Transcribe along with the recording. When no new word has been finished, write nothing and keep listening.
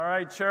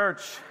right,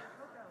 church.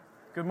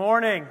 Good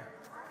morning.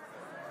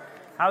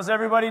 How's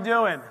everybody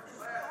doing?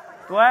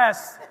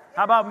 Blessed.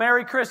 How about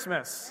Merry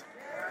Christmas?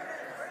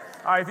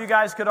 All right, if you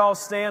guys could all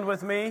stand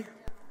with me.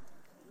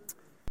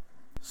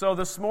 So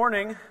this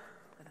morning,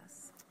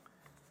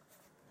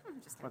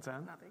 what's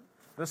that?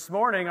 This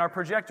morning, our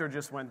projector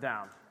just went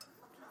down.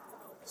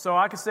 So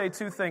I could say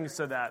two things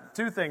to that.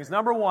 Two things.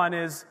 Number one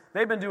is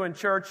they've been doing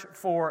church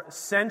for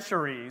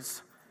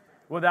centuries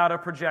without a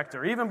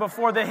projector, even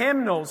before the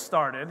hymnals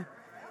started.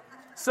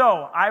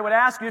 So I would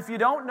ask you, if you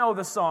don't know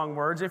the song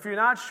words, if you're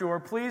not sure,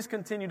 please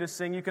continue to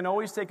sing. You can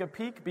always take a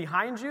peek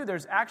behind you.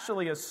 There's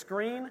actually a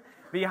screen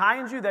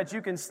behind you that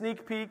you can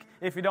sneak peek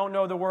if you don't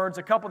know the words.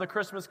 A couple of the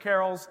Christmas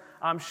carols,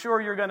 I'm sure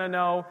you're going to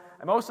know.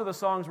 Most of the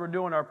songs we're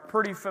doing are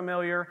pretty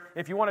familiar.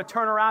 If you want to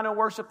turn around and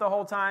worship the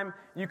whole time,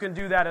 you can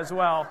do that as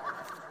well.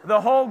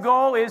 The whole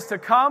goal is to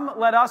come,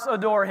 let us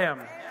adore Him.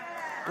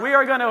 We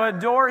are going to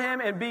adore Him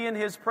and be in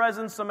His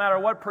presence no matter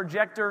what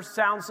projector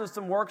sound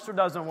system works or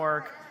doesn't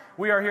work.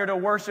 We are here to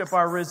worship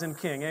our risen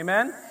King.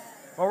 Amen?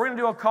 Well, we're going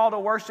to do a call to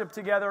worship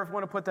together. If you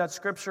want to put that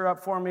scripture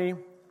up for me.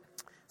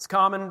 It's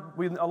common.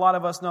 A lot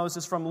of us know this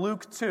is from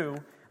Luke 2.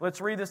 Let's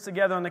read this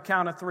together on the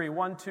count of 3.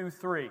 1, 2,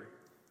 3.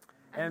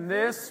 And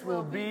this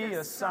will be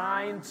a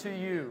sign to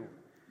you.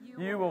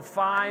 You will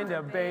find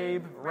a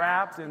babe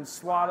wrapped in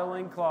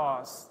swaddling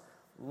cloths,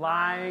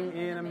 lying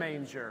in a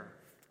manger.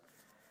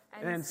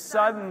 And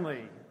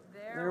suddenly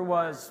there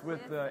was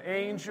with the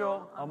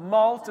angel a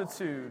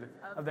multitude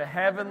of the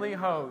heavenly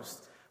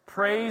host,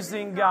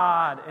 praising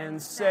God and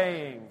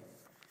saying,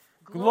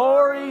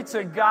 Glory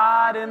to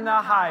God in the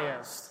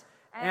highest,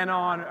 and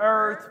on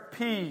earth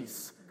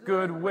peace,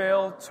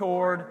 goodwill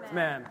toward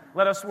men.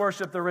 Let us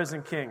worship the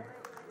risen King.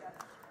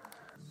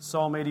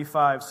 Psalm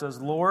 85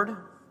 says, Lord,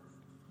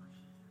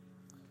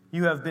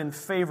 you have been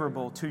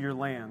favorable to your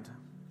land.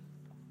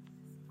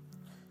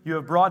 You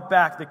have brought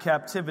back the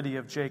captivity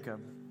of Jacob.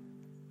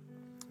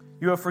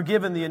 You have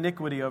forgiven the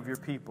iniquity of your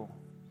people.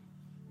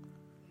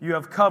 You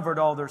have covered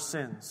all their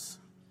sins.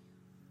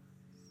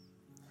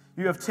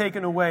 You have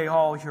taken away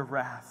all your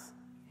wrath.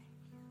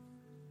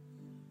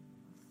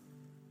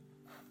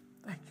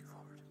 Thank you,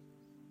 Lord.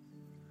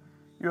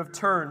 You have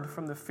turned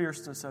from the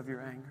fierceness of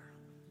your anger.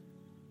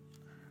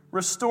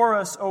 Restore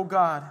us, O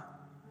God,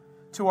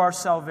 to our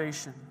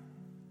salvation.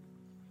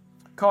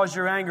 Cause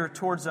your anger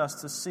towards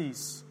us to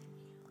cease.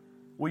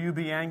 Will you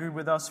be angry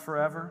with us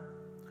forever?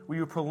 Will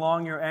you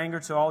prolong your anger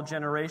to all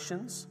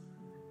generations?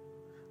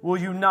 Will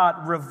you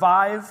not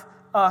revive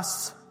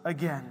us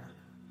again?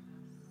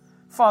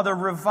 Father,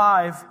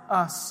 revive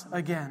us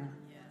again.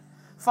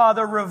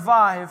 Father,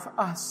 revive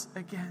us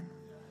again.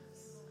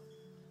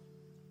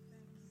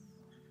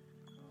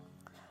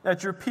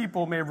 That your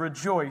people may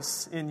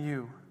rejoice in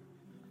you.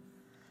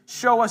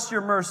 Show us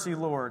your mercy,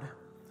 Lord,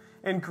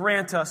 and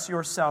grant us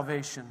your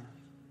salvation.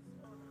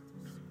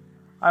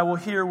 I will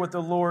hear what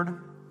the Lord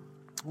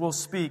will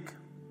speak,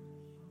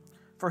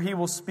 for he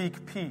will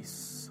speak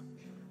peace.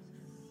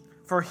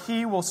 For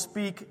he will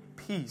speak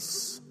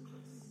peace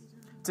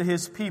to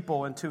his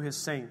people and to his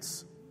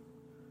saints.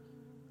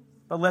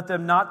 But let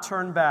them not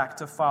turn back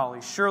to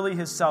folly. Surely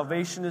his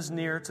salvation is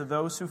near to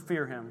those who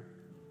fear him,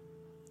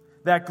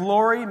 that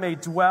glory may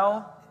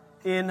dwell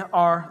in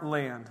our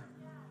land.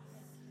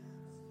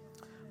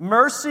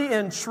 Mercy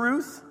and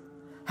truth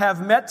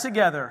have met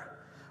together.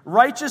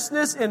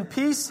 Righteousness and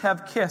peace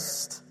have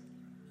kissed.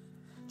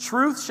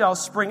 Truth shall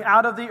spring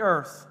out of the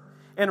earth,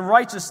 and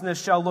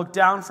righteousness shall look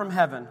down from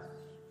heaven.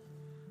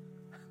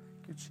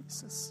 Thank you,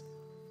 Jesus.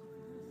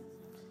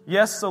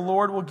 Yes, the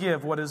Lord will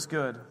give what is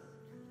good,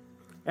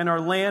 and our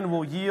land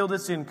will yield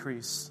its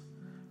increase.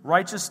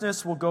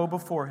 Righteousness will go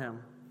before him,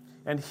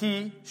 and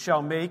he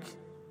shall make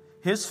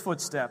his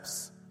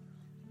footsteps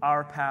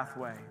our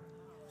pathway.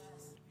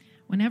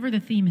 Whenever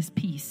the theme is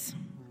peace,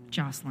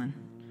 Jocelyn,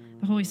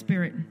 the Holy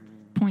Spirit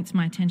points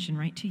my attention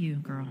right to you,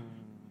 girl.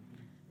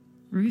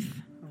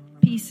 Ruth,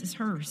 peace is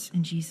hers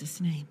in Jesus'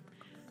 name.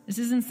 This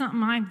isn't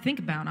something I think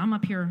about. I'm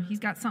up here. He's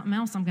got something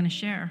else I'm going to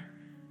share.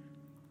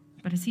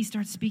 But as he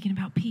starts speaking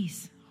about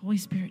peace, Holy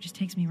Spirit just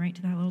takes me right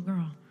to that little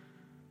girl.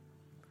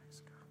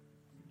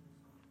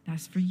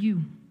 That's for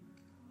you.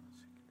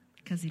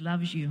 Because he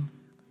loves you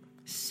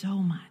so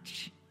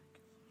much.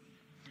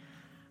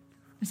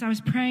 As I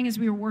was praying, as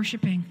we were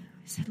worshiping,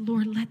 I said,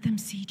 Lord, let them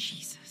see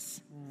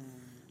Jesus.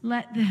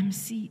 Let them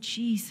see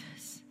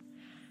Jesus.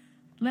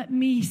 Let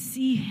me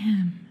see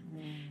him.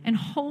 And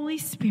Holy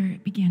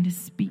Spirit began to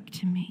speak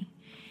to me.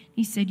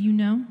 He said, you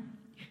know,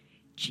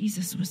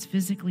 Jesus was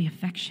physically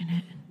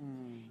affectionate.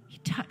 He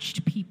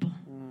touched people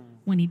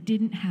when he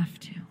didn't have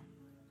to.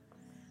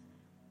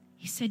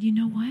 He said, you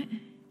know what?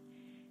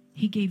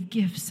 He gave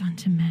gifts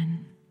unto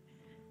men.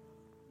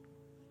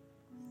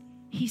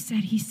 He said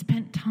he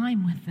spent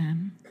time with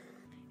them,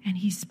 and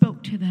he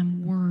spoke to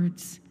them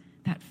words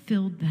that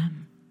filled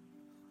them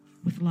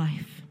with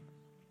life.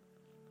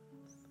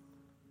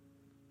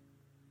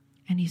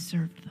 And he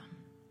served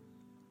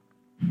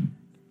them.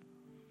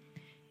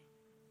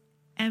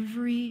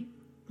 Every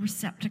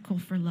receptacle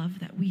for love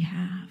that we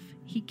have.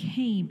 He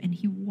came and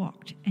he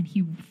walked and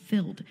he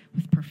filled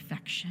with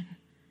perfection.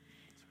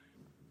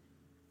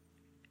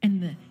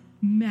 And the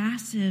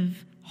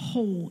massive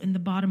hole in the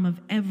bottom of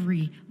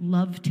every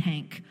love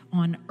tank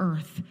on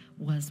earth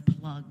was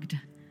plugged.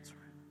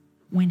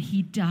 When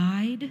he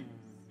died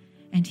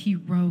and he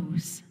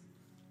rose.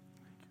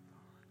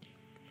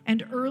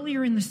 And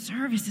earlier in the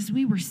service, as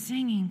we were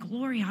singing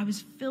Gloria, I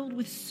was filled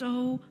with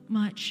so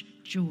much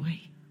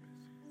joy.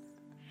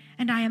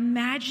 And I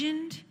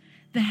imagined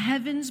the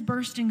heavens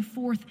bursting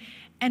forth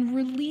and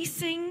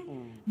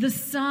releasing the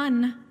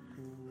Son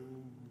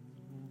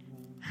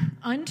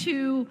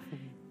unto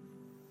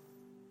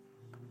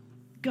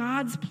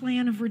God's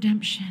plan of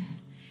redemption.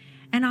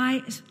 And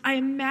I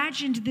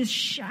imagined this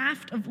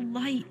shaft of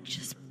light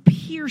just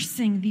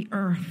piercing the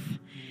earth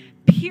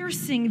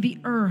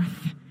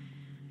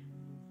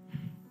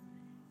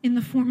in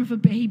the form of a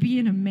baby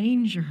in a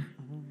manger.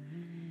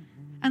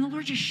 And the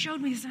Lord just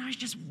showed me this, and I was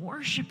just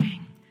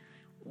worshiping.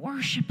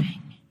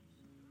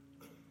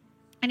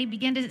 And he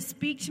began to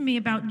speak to me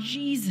about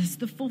Jesus,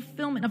 the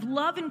fulfillment of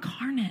love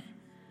incarnate.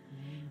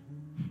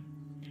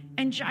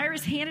 And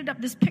Jairus handed up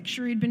this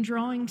picture he'd been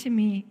drawing to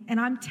me. And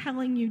I'm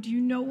telling you, do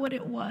you know what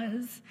it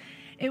was?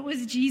 It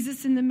was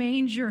Jesus in the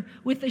manger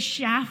with a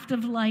shaft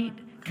of light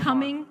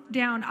coming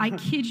down. I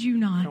kid you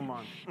not. Come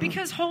on.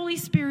 Because Holy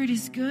Spirit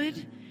is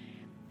good.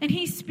 And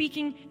he's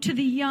speaking to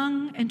the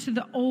young and to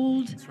the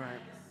old. That's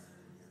right.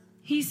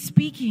 He's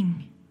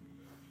speaking.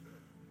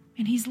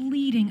 And he's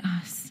leading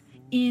us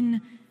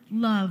in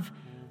love.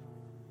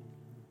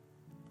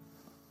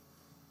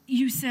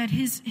 You said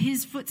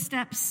his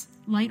footsteps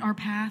light our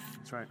path.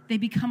 That's right. They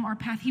become our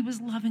path. He was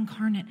love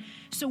incarnate.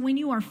 So when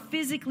you are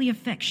physically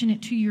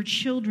affectionate to your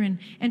children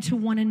and to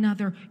one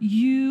another,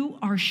 you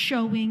are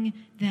showing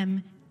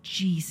them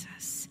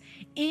Jesus.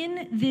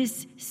 In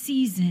this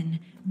season,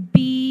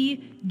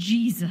 be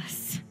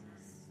Jesus.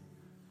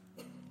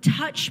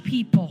 Touch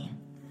people.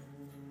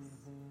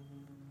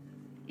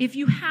 If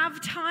you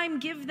have time,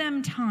 give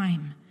them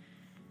time.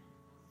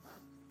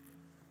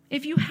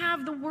 If you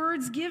have the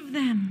words, give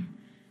them.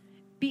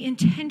 Be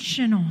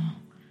intentional.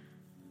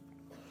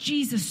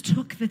 Jesus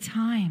took the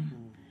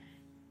time.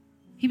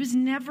 He was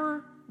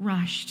never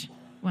rushed.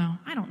 Well,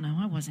 I don't know.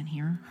 I wasn't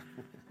here.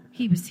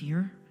 He was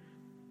here.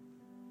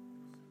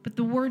 But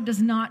the word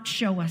does not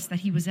show us that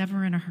he was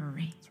ever in a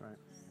hurry. That's right.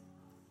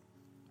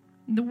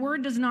 The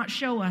word does not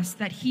show us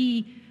that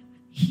he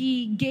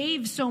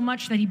gave so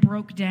much that he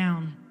broke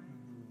down.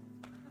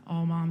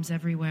 All moms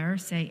everywhere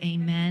say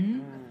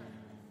amen.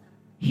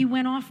 He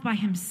went off by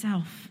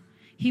himself.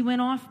 He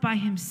went off by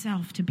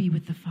himself to be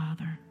with the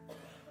Father.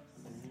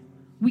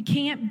 We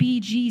can't be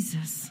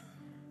Jesus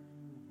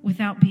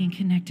without being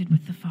connected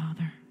with the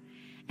Father.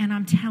 And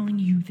I'm telling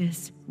you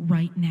this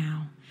right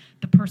now.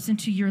 The person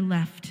to your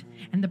left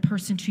and the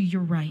person to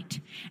your right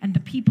and the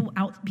people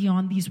out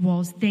beyond these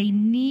walls, they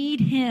need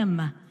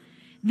him.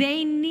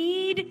 They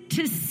need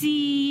to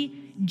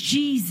see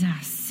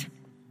Jesus.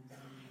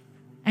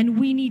 And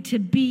we need to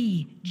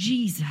be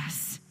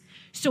Jesus.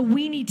 So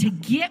we need to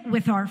get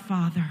with our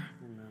Father.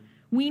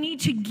 We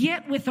need to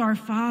get with our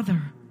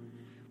Father.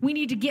 We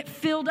need to get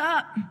filled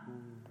up.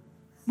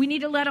 We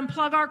need to let him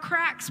plug our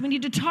cracks. We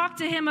need to talk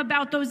to him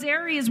about those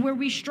areas where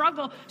we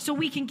struggle so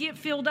we can get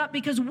filled up,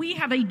 because we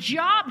have a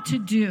job to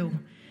do.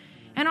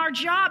 And our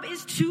job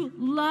is to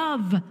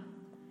love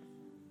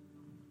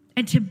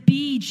and to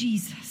be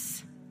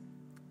Jesus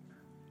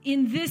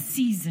in this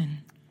season,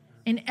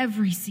 in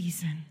every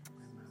season.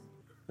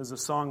 There's a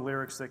song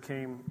lyrics that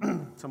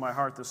came to my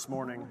heart this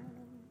morning.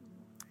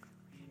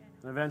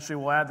 And eventually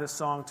we'll add this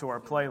song to our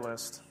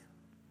playlist.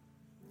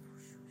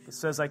 It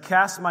says, I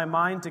cast my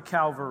mind to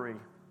Calvary,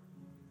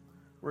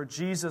 where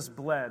Jesus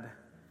bled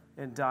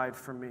and died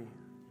for me.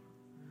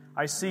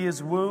 I see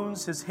his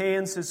wounds, his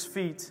hands, his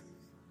feet,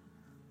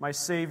 my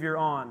Savior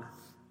on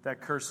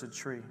that cursed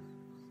tree.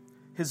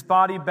 His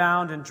body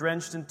bound and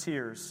drenched in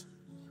tears,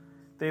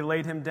 they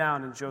laid him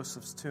down in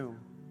Joseph's tomb.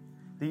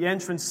 The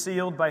entrance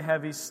sealed by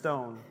heavy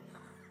stone,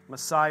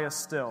 Messiah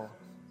still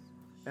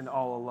and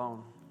all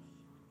alone.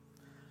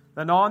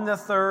 Then on the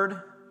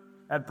third,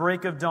 at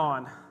break of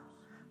dawn,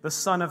 the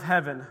Son of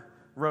Heaven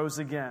rose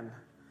again.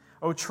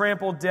 O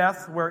trampled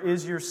death, where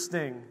is your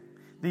sting?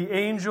 The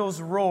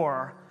angels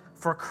roar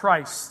for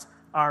Christ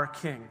our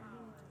King.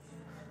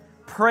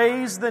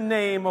 Praise the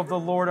name of the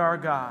Lord our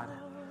God.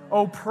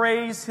 O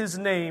praise his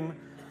name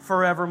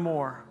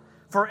forevermore.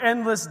 For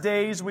endless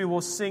days we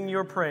will sing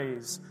your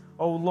praise.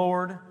 O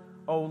Lord,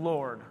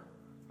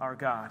 our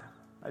God.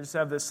 I just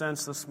have this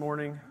sense this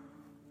morning.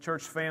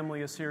 Church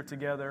family is here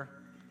together.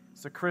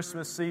 It's a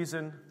Christmas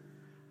season.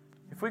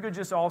 If we could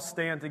just all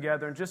stand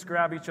together and just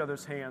grab each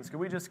other's hands, could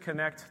we just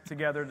connect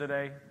together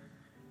today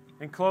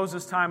and close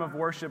this time of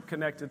worship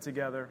connected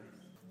together?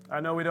 I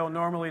know we don't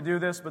normally do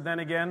this, but then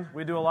again,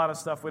 we do a lot of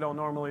stuff we don't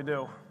normally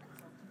do.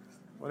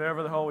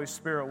 Whatever the Holy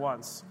Spirit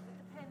wants.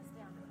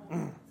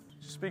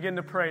 Just begin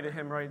to pray to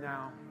him right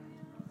now.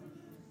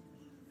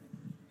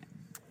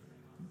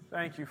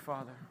 Thank you,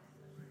 Father.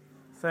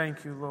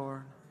 Thank you,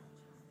 Lord.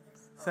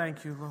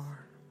 Thank you, Lord.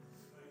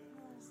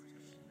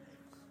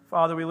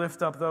 Father, we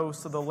lift up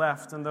those to the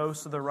left and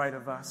those to the right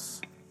of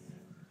us.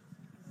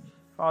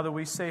 Father,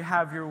 we say,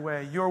 have your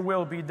way. Your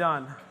will be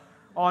done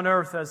on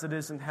earth as it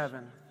is in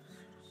heaven.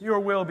 Your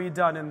will be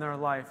done in their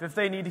life. If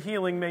they need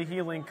healing, may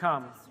healing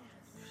come.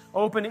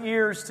 Open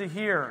ears to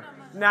hear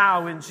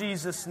now in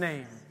Jesus'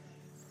 name.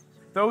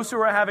 Those who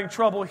are having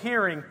trouble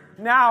hearing,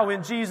 now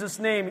in Jesus'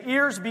 name,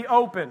 ears be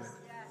open.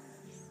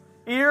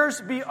 Ears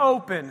be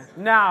open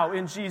now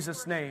in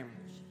Jesus' name.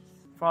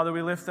 Father,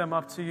 we lift them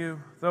up to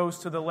you, those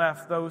to the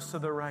left, those to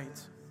the right.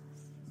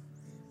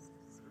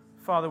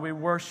 Father, we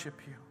worship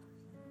you.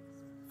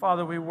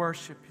 Father, we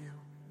worship you.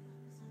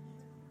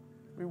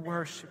 We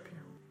worship you.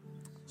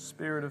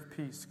 Spirit of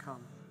peace,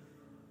 come.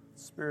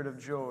 Spirit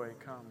of joy,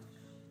 come.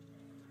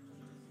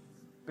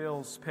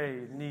 Bills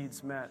paid,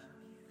 needs met,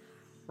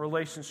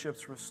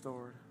 relationships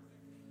restored.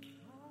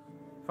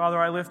 Father,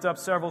 I lift up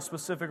several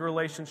specific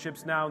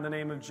relationships now in the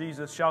name of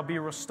Jesus. Shall be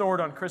restored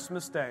on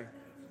Christmas Day.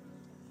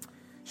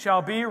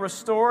 Shall be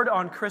restored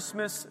on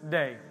Christmas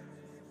Day.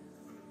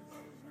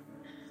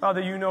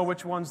 Father, you know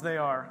which ones they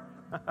are.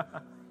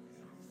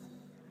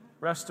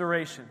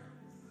 Restoration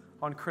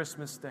on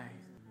Christmas Day.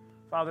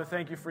 Father,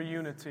 thank you for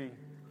unity.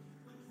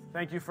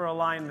 Thank you for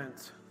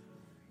alignment.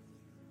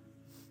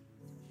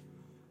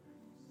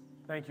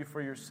 Thank you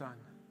for your Son.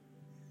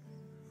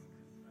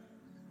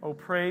 Oh,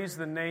 praise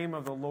the name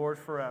of the Lord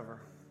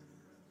forever.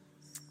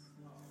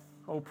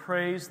 Oh,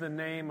 praise the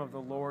name of the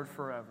Lord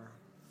forever.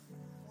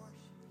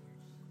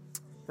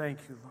 Thank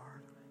you,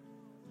 Lord.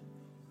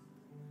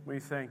 We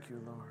thank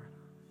you, Lord.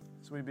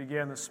 As we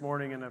began this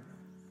morning in a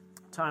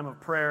time of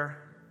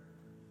prayer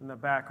in the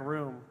back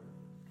room,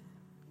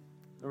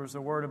 there was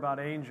a word about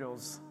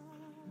angels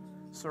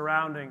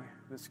surrounding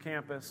this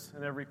campus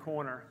in every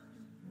corner.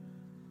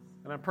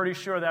 And I'm pretty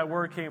sure that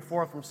word came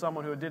forth from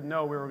someone who didn't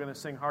know we were going to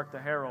sing Hark the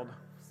Herald.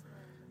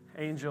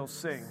 Angels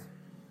sing.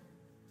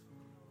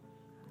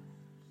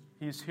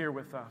 He's here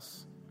with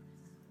us.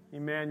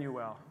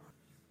 Emmanuel.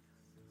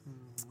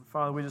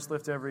 Father, we just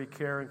lift every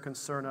care and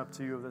concern up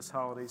to you of this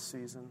holiday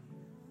season.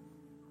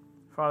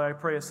 Father, I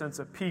pray a sense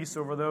of peace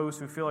over those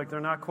who feel like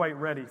they're not quite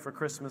ready for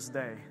Christmas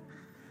Day.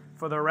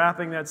 For the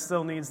wrapping that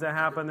still needs to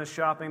happen, the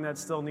shopping that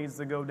still needs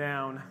to go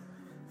down.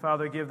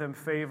 Father, give them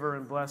favor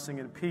and blessing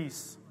and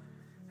peace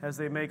as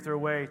they make their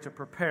way to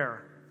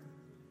prepare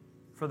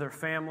for their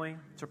family,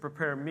 to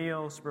prepare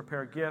meals, to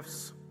prepare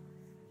gifts,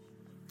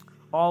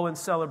 all in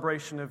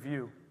celebration of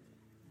you,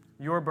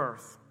 your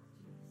birth,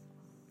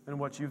 and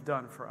what you've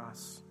done for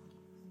us.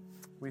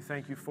 We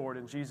thank you for it.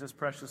 In Jesus'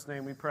 precious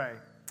name we pray.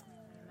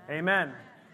 Amen.